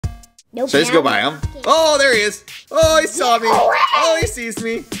Nope. Should I just go by him? Oh, there he is. Oh, he saw me. Oh, he sees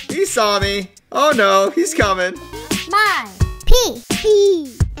me. He saw me. Oh no, he's coming. My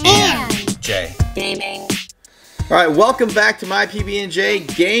pb&j Gaming. All right, welcome back to my pb&j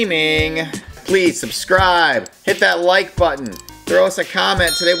Gaming. Please subscribe, hit that like button, throw us a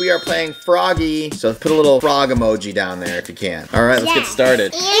comment. Today we are playing Frogge, so put a little frog emoji down there if you can. All right, let's get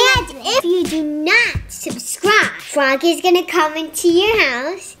started. And if you do not subscribe, Frogge is gonna come into your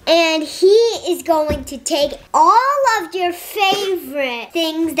house and he is going to take all of your favorite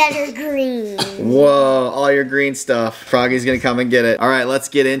things that are green. Whoa, all your green stuff. Frogge's gonna come and get it. All right, let's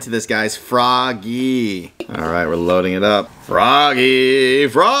get into this, guys. Frogge. All right, we're loading it up. Frogge,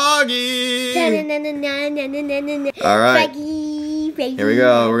 Frogge. All right. Frogge, Frogge. Here we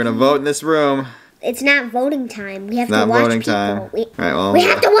go. We're gonna vote in this room. It's not voting time. We have Not to watch voting people. time. We, All right, well, we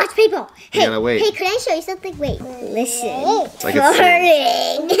have to watch people. Hey, gotta wait. hey, can I show you something? Wait, listen. I can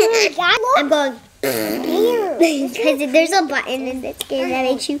see. I'm going because there's a button in this game that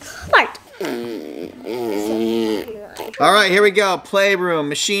makes you fart. All right, here we go. Playroom,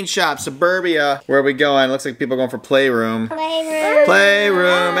 machine shop, suburbia. Where are we going? Looks like people are going for playroom. Playroom.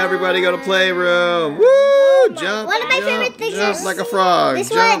 Playroom. Everybody go to playroom. Woo! Jump. One of my favorite things jump is like a frog. This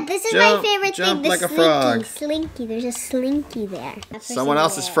jump, is jump, my favorite jump thing. like The a frog. Slinky. There's a slinky there. Someone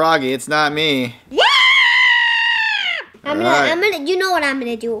else is Frogge. It's not me. Yeah! I'm gonna. You know what I'm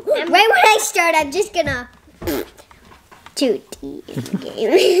gonna do? Right when I start, I'm just gonna shoot the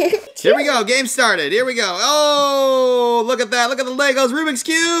game. Here we go. Game started. Here we go. Oh, look at that. Look at the Legos. Rubik's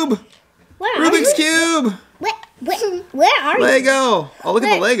Cube. Rubik's Cube. Where are you? Lego. Oh, look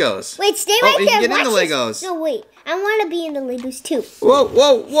at the Legos. Wait, stay right you there. can get in the Watch Legos. this. No, wait. I want to be in the Legos too. Whoa,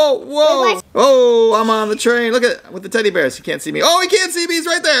 whoa, whoa, whoa. Wait, watch. Oh, I'm on the train. Look at with the teddy bears. He can't see me. Oh, he can't see me. He's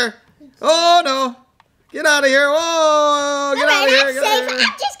right there. Oh, no. Get out of here. Whoa, get out of here. I'm safe.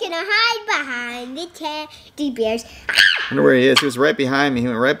 I'm just going to hide behind the teddy bears. I wonder where he is. He was right behind me. He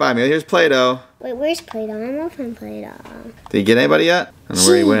went right by me. Here's Play-Doh. Wait, where's Play-Doh? I'm open Play-Doh. Did he get anybody yet? I don't know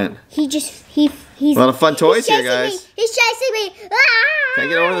where he went. He's A lot of fun toys here, chasing guys. me. He's chasing me. Can I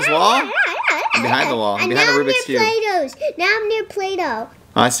get over this wall? I'm behind the wall. I'm behind the Rubik's Cube. Now I'm near Play-Doh.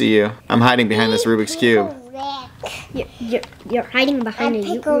 I see you. I'm hiding behind this Rubik's Cube. You're hiding behind a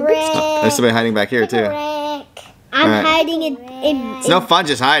Rubik's Cube. There's somebody hiding back here, too. I'm hiding in It's no fun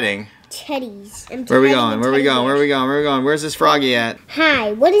just hiding. teddies. Where are we going? Where are we going? Where are we going? Where are we going? Where's this Frogge at?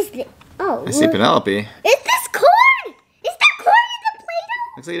 Hi, what is this? Oh, I see Penelope. Is this corn? Is that corn in the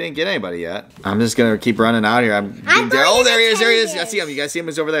Play-Doh? Looks like he didn't get anybody yet. I'm just gonna keep running out here. Oh, there he is. There he is. I see him. You guys see him?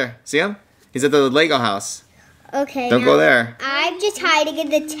 He's over there. See him? He's at the Lego house. Okay. Don't go there. I'm just hiding in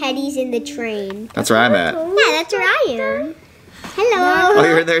the teddies in the train. That's where I'm at. Yeah, that's where I am. Hello. Oh,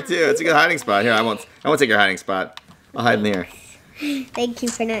 you're in there too. It's a good hiding spot. Here, I won't take your hiding spot. I'll hide in here. Thank you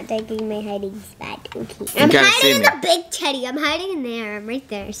for not taking my hiding spot. Okay. You I'm can't hiding see in me. the big teddy. I'm hiding in there. I'm right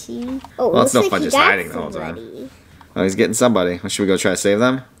there. See? Oh, Well, it's looks no like fun he just got hiding the whole time. somebody. Oh, he's getting somebody. Well, should we go try to save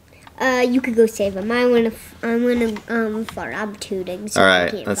them? You could go save him. I'm gonna fart. I'm tooting. So All he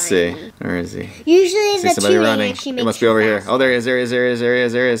right, can't let's find see. me. Where is he? Usually See the somebody tooting running. actually He makes must be you over here. faster. Oh, there he is. There he is. There he is. There he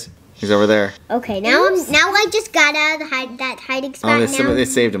is. There he is. He's over there. Okay, now I just got out of that hiding spot. Oh, they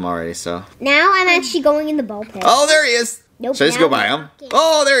saved him already. So. Now I'm actually going in the ball pit. Oh, there he is. Nope, Should I just now go by him?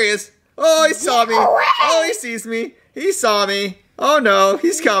 Oh, there he is. Oh, he saw me. Oh, he sees me. He saw me. Oh no,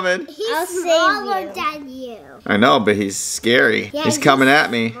 he's coming. I'll smaller than you. I know, but he's scary. Yeah, he's coming at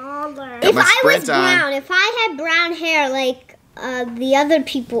me. If my I sprint was on. brown, if I had brown hair like the other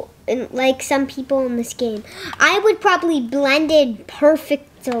people, like some people in this game, I would probably blend in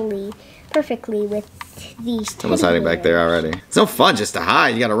perfectly with these. Someone's hiding back there already. It's no fun just to hide.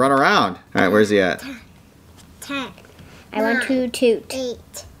 You gotta run around. All right, where's he at? 10. I want to toot. 8,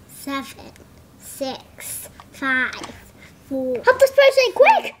 7, 6, 5, 4. Help this person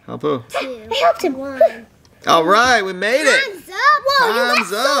quick! Help who? I helped him. 1. All right, we made it. Time's up. Whoa, you Time's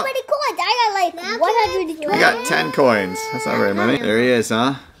got so up. many coins. I got like 120. I got 10 coins. That's not very many. There he is,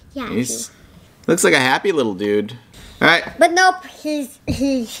 huh? Yeah. He's looks like a happy little dude. All right, But nope, he's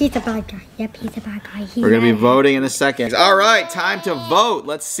a bad guy. Yep, he's a bad guy. we're gonna be voting in a second. All right, time to vote.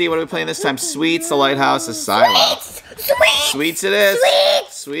 Let's see what are we playing this time. Sweets, the Lighthouse, Asylum. Sweet. Sweets it is.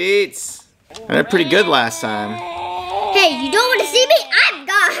 Sweets. I did pretty good last time. Hey, you don't want to see me? I'm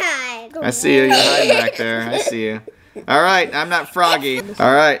gone. I see you. You're hiding back there. I see you. All right, I'm not Frogge.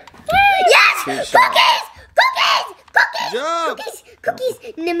 All right. Yes! Sweet Cookies! shot. Cookies! Jump! Cookies!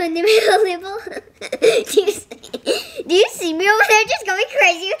 Nibble, nibble, nibble. Do you see me over there just going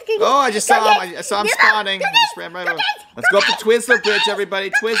crazy with cookies? Oh, I just saw him. I saw him Nibble, spawning. I cookies, just ran right over. cookies, Let's go up to Twizzler Bridge, everybody.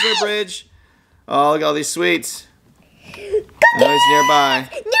 Twizzler Bridge. Oh, look at all these sweets. I know he's nearby.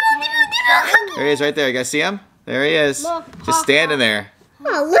 Nibble, nibble, There he is right there. You guys see him? There he is. Just standing there.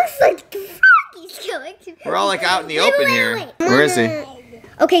 Oh, looks like the Froggy's going to. We're all like out in the open here. Where is he?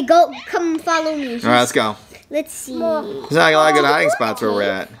 Okay, go. Come follow me. All right, let's go. Let's see. There's not a lot of good hiding spots where we're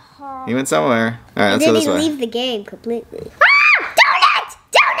at. He went somewhere. All right, let's go this way. Did he leave the game completely? Ah! Donuts!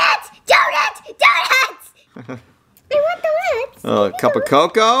 Donuts! Donuts! Donuts! I want donuts. Oh, a cup of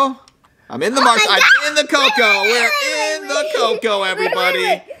cocoa. I'm in the marsh. I'm in the cocoa. We're in the cocoa,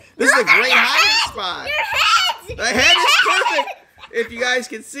 everybody. This is a great hiding spot. Your head! The head is perfect. If you guys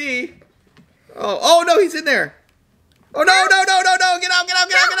can see. Oh no, he's in there. Oh no! Get out! Help me.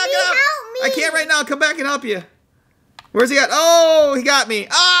 I can't right now. Come back and help you. Where's he at? Oh, he got me.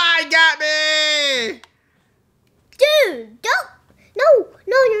 Ah, he got me. Dude, don't.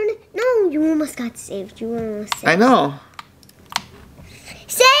 No, you almost got saved. You almost saved. I know.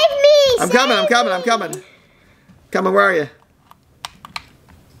 Save me! I'm coming. Coming, where are you?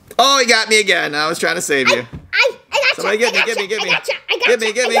 Oh, he got me again. I was trying to save you. I got Somebody you. get me. I got you. Get me.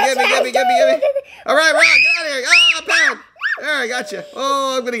 All right, Ron, get out of here. Oh, Pam. There, I got you.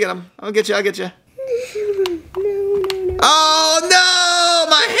 Oh, I'm gonna get him. I'll get you. No. Oh no,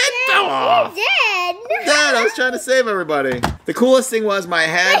 my head fell off. You're dead. Dad, I was trying to save everybody. The coolest thing was my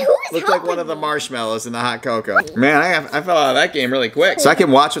head Wait, who was looked like one of the helping me? marshmallows in the hot cocoa. Man, I fell out of that game really quick. So I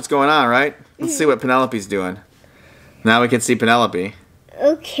can watch what's going on, right? Let's see what Penelope's doing. Now we can see Penelope.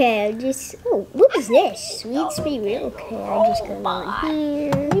 Okay, what is this? Sweet Sweet Real. Okay, I'm just gonna go in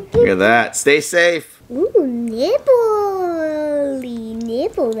here. Look at that. Stay safe. Ooh, nibble.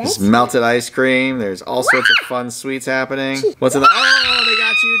 There's That's melted ice cream. There's all sorts of fun sweets happening. What's in the... Oh, they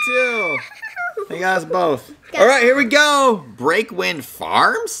got you too. They got us both. All right, here we go. Breakwind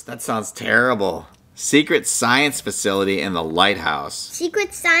Farms? That sounds terrible. Secret science facility in the lighthouse.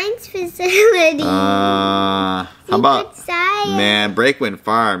 Secret science facility. How about... Science. Man, Breakwind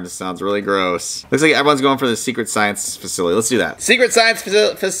Farms sounds really gross. Looks like everyone's going for the secret science facility. Let's do that. Secret science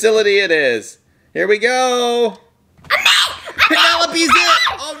facility it is. Here we go. Penelope's it.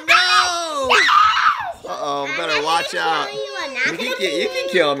 Oh no. Uh-oh, better watch out. You can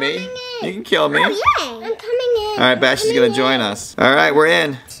kill me. You can kill me. Oh, yeah. I'm coming in. All right, Bash is gonna join us. All right, we're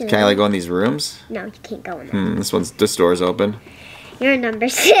in. Can I like go in these rooms? No, you can't go in there. This door's open. You're number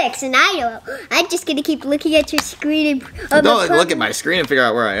 6, and I know. I'm just gonna keep looking at your screen and. Don't look at my screen and figure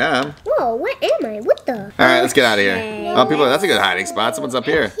out where I am. Whoa, where am I? What the? All right, let's get out of here. Oh, people, that's a good hiding spot. Someone's up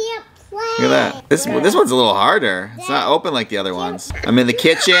here. Can't play. Look at that. This one's a little harder. It's not open like the other ones. I'm in the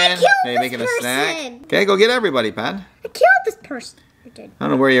kitchen. Maybe making a snack. Okay, go get everybody, Pen. I killed this person. I don't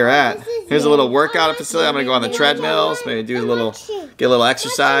know where you're at. Here's a little workout facility. I'm gonna go on the treadmills. Maybe get a little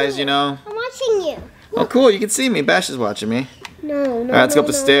exercise. You know. I'm watching you. Oh, cool. You can see me. Bash is watching me. No. All right, let's go up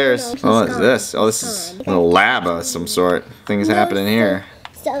the stairs. Oh, what is this? Oh, this is a little lab of some sort. Things happening here.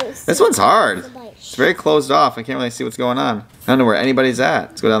 This one's hard. It's very closed off. I can't really see what's going on. I don't know where anybody's at.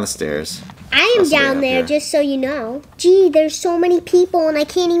 Let's go down the stairs. I am down there, just so you know. Gee, there's so many people, and I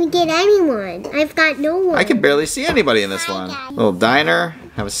can't even get anyone. I've got no one. I can barely see anybody in this one. Little diner.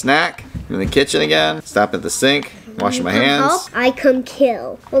 Have a snack. I'm in the kitchen again. Stop at the sink. Washing my hands. I come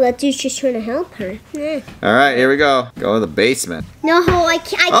kill. Well, that dude's just trying to help her. All right, here we go. Go to the basement. No, I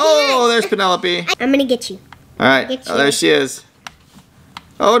can't. Oh, there's Penelope. I'm gonna get you. All right. Oh, there she is.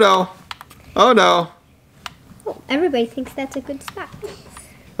 Oh no. Oh no. Oh, everybody thinks that's a good spot.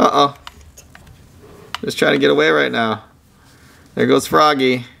 Uh-oh. Just trying to get away right now. There goes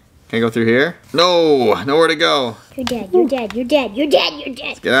Froggy. Can I go through here? No, nowhere to go. You're dead.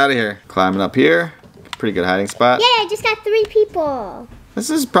 Let's get out of here. Climbing up here. Pretty good hiding spot. Yeah, I just got 3 people. This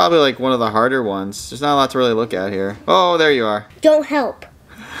is probably like one of the harder ones. There's not a lot to really look at here. Oh, there you are. Don't help.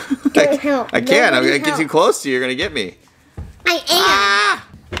 Don't help. I can't. I'm going to get too close to you. You're going to get me. I am. Ah!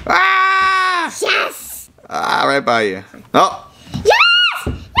 Ah! Yes. Ah, right by you. Oh.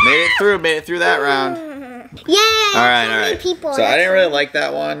 Yes. Made it through that round. Yeah. All right. People. So I didn't really like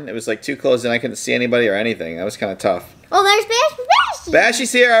that one. It was like too close and I couldn't see anybody or anything. That was kind of tough. Oh, there's Bashy.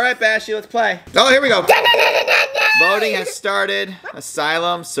 Bashy's here. All right, Bashy, let's play. Oh, here we go. Voting has started.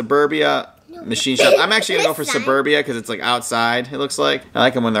 Asylum, Suburbia, Machine Shop. I'm actually going to go for Suburbia because it's like outside, it looks like. I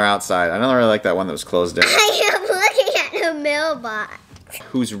like them when they're outside. I don't really like that one that was closed in. I am looking at the mailbox.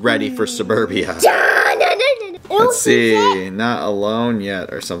 Who's ready for Suburbia? No. Let's see. Not alone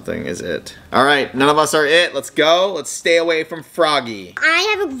yet or something is it. All right, none of us are it. Let's go. Let's stay away from Froggy.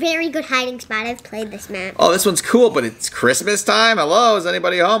 I have a very good hiding spot. I've played this map. Oh, this one's cool, but it's Christmas time. Hello, is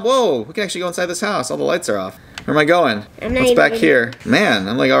anybody home? Whoa, we can actually go inside this house. All the lights are off. Where am I going? What's back here? Man,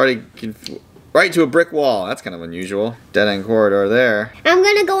 I'm like already right to a brick wall. That's kind of unusual. Dead end corridor there. I'm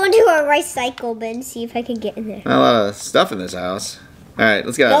gonna go into a recycle bin, see if I can get in there. Not a lot of stuff in this house. All right,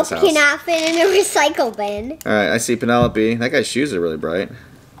 let's get out of this Nope, house. cannot fit in a recycle bin. All right, I see Penelope. That guy's shoes are really bright.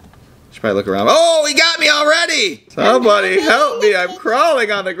 Should probably look around. Oh, he got me already! Somebody help me! I'm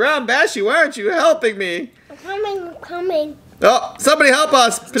crawling on the ground. Bashy, why aren't you helping me? I'm coming. Oh, somebody help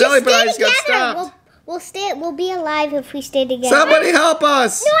us! Penelope and I just got together. stopped. We'll be alive if we stay together. Somebody help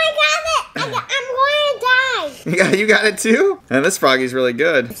us! No, I got it. I'm going to die. You got it too? Man, this Froggy's really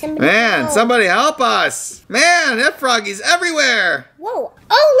good. Man, somebody help us! Man, that Froggy's everywhere! Whoa.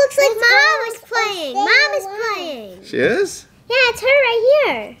 Oh, looks like Mom is playing. Mom is playing. She is? Yeah, it's her right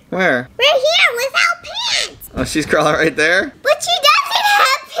here. Where? Right here without pants. Oh, she's crawling right there? But she doesn't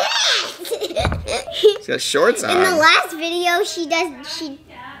have pants. She's got shorts on. In the last video,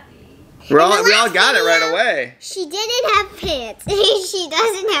 We all got it right away. she didn't have pants. She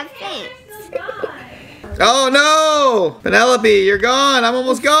doesn't have pants. Oh no! Penelope, you're gone. I'm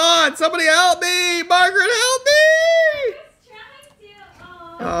almost gone. Somebody help me! Margaret, help me!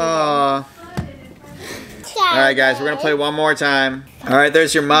 Oh. Alright guys, we're gonna play one more time. Alright,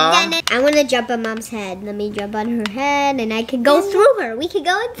 there's your mom. I want to jump on Mom's head. Let me jump on her head and I can go through her. We can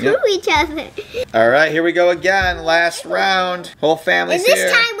go through each other. Alright, here we go again. Last round. Whole family's And here.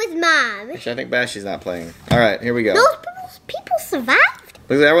 this time with Mom. Actually, I think Bashy's not playing. Alright, here we go. Those people survived.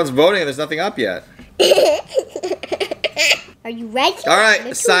 Look, everyone's voting and there's nothing up yet. Are you ready? Alright,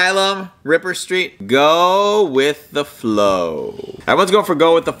 Asylum, Ripper Street, go with the flow. Everyone's going for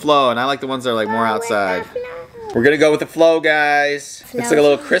go with the flow, and I like the ones that are like more outside. We're gonna go with the flow, guys. It's like a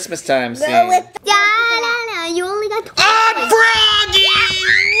little Christmas time scene. Go with you only got 20. I'm Froggy!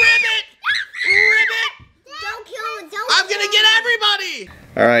 Ribbit! Ribbit! Don't kill him. Don't I'm gonna get everybody!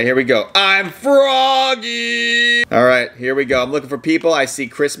 Alright, here we go. I'm Froggy! Alright, here we go. I'm looking for people. I see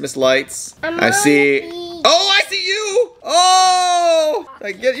Christmas lights. I see... Oh, I see you! Oh!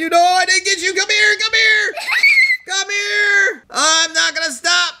 I get you. No, I didn't get you. Come here, come here! Come here! I'm not gonna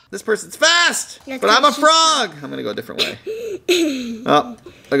stop! This person's fast! But I'm a frog! I'm gonna go a different way. Oh,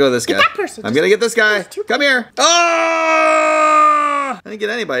 I'll go this guy. that person. I'm gonna get this guy. Come here. Oh! I didn't get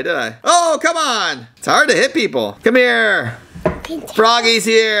anybody, did I? Oh, come on! It's hard to hit people. Come here! Froggy's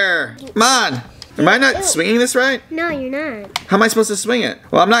here! Come on! Am I not swinging this right? No, you're not. How am I supposed to swing it?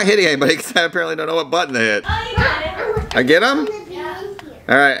 Well, I'm not hitting anybody because I apparently don't know what button to hit. Oh, you got it. I get him?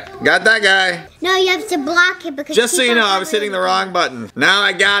 Alright, got that guy. No, you have to block it because. Just so you know, I was hitting the wrong button. Now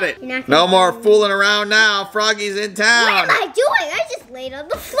I got it. No more fooling around now. Froggy's in What town. am I doing? I just laid on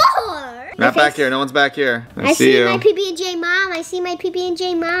the floor. Not back here. No one's back here. I see you. my pb&j mom. I see my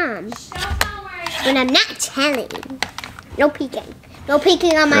pb&j mom. And I'm not telling. No peeking. No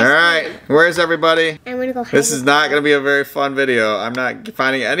peeking on my screen. Alright, where's everybody? I'm gonna go hide. This is not going to be a very fun video. I'm not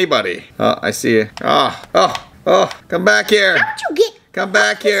finding anybody. Oh, I see you. Oh, come back here. How'd you get? Come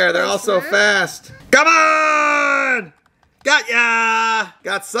back here. They're all so fast. Come on! Got ya!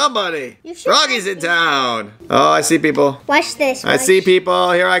 Got somebody. Froggy's in town. Oh, I see people. Watch this. I see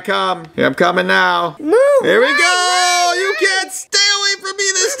people. Here I come. Here I'm coming now. Move. Here we Run, go. run, You run. can't stay away from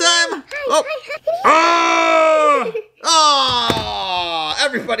me this time. Oh. Hi. Oh! Oh!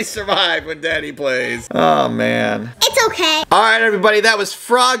 Everybody survived when Daddy plays. Oh, man. It's okay. All right, everybody. That was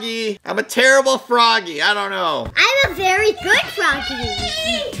Froggy. I'm a terrible Froggy. I don't know. I'm a very good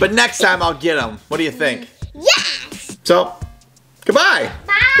Froggy. But next time I'll get him. What do you think? Yes. So, goodbye.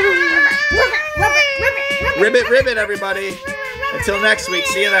 Bye. Ribbit, ribbit, everybody. Until next week.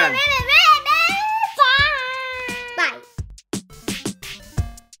 See you then.